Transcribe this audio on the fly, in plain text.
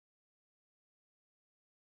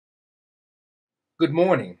Good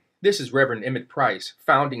morning. This is Reverend Emmett Price,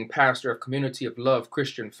 founding pastor of Community of Love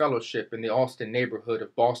Christian Fellowship in the Allston neighborhood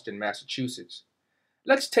of Boston, Massachusetts.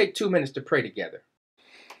 Let's take 2 minutes to pray together.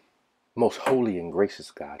 Most holy and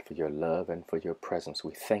gracious God, for your love and for your presence,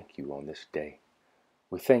 we thank you on this day.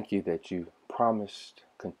 We thank you that you promised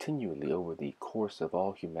continually over the course of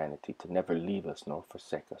all humanity to never leave us nor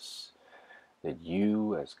forsake us. That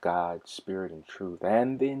you as God, Spirit, and truth,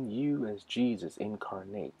 and then you as Jesus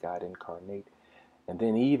incarnate, God incarnate, and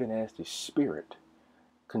then even as the Spirit,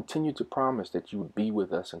 continue to promise that you would be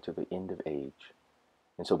with us until the end of age.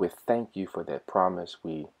 And so we thank you for that promise.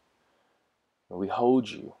 We hold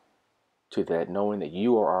you to that, knowing that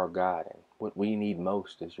you are our God, and what we need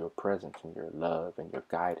most is your presence and your love and your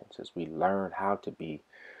guidance as we learn how to be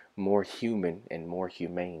more human and more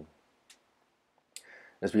humane,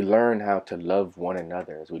 as we learn how to love one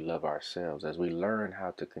another as we love ourselves, as we learn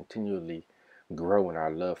how to continually grow in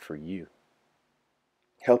our love for you.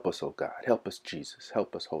 Help us, oh God. Help us, Jesus.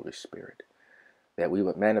 Help us, Holy Spirit, that we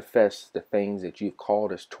would manifest the things that you've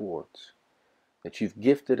called us towards, that you've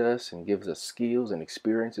gifted us and gives us skills and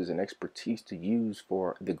experiences and expertise to use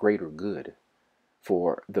for the greater good,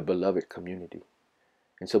 for the beloved community.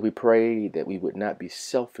 And so we pray that we would not be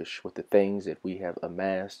selfish with the things that we have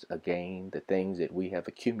amassed, gained, the things that we have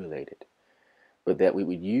accumulated, but that we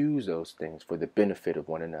would use those things for the benefit of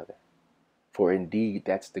one another. For indeed,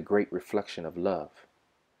 that's the great reflection of love.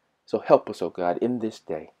 So help us, O God, in this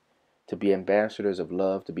day to be ambassadors of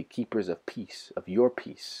love, to be keepers of peace, of your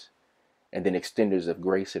peace, and then extenders of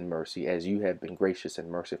grace and mercy as you have been gracious and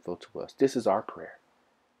merciful to us. This is our prayer.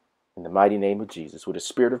 In the mighty name of Jesus, with a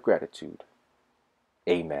spirit of gratitude,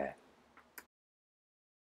 amen.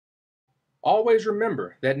 Always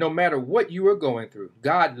remember that no matter what you are going through,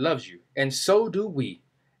 God loves you, and so do we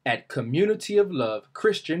at Community of Love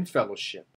Christian Fellowship.